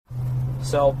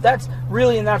So that's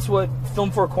what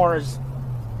Film Four Corners,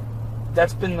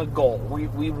 that's been the goal.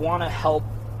 We want to help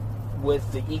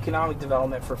with the economic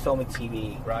development for film and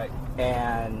TV. Right.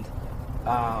 And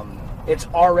it's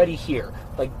already here.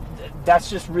 Like, that's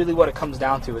just really what it comes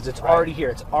down to, is it's already here.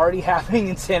 It's already happening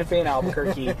in Santa Fe and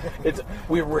Albuquerque.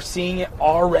 We're seeing it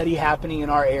already happening in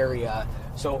our area.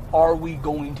 So are we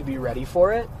going to be ready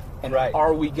for it? And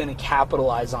are we going to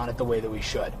capitalize on it the way that we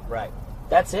should? Right.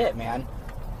 That's it, man.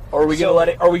 Or are we going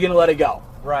to let it go?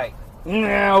 Right.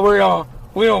 No,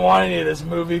 we don't want any of this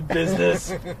movie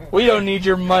business. We don't need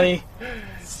your money.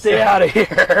 Stay out of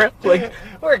here. Like,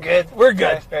 we're good. We're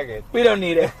good. We're good. We don't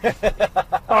need it.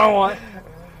 I don't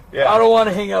want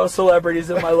to hang out with celebrities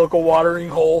at my local watering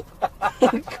hole.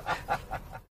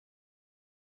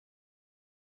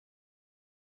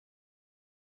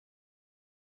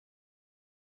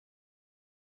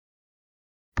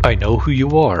 I know who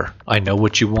you are. I know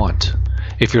what you want.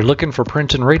 If you're looking for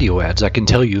print and radio ads, I can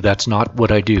tell you that's not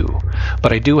what I do.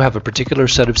 But I do have a particular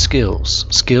set of skills.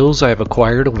 Skills I have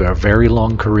acquired over a very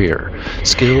long career.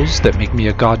 Skills that make me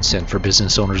a godsend for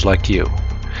business owners like you.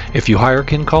 If you hire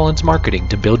Ken Collins Marketing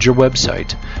to build your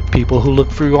website, people who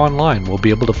look for you online will be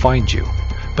able to find you.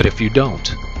 But if you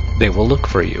don't, they will look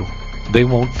for you. They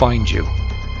won't find you.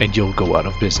 And you'll go out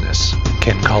of business.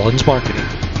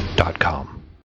 KenCollinsMarketing.com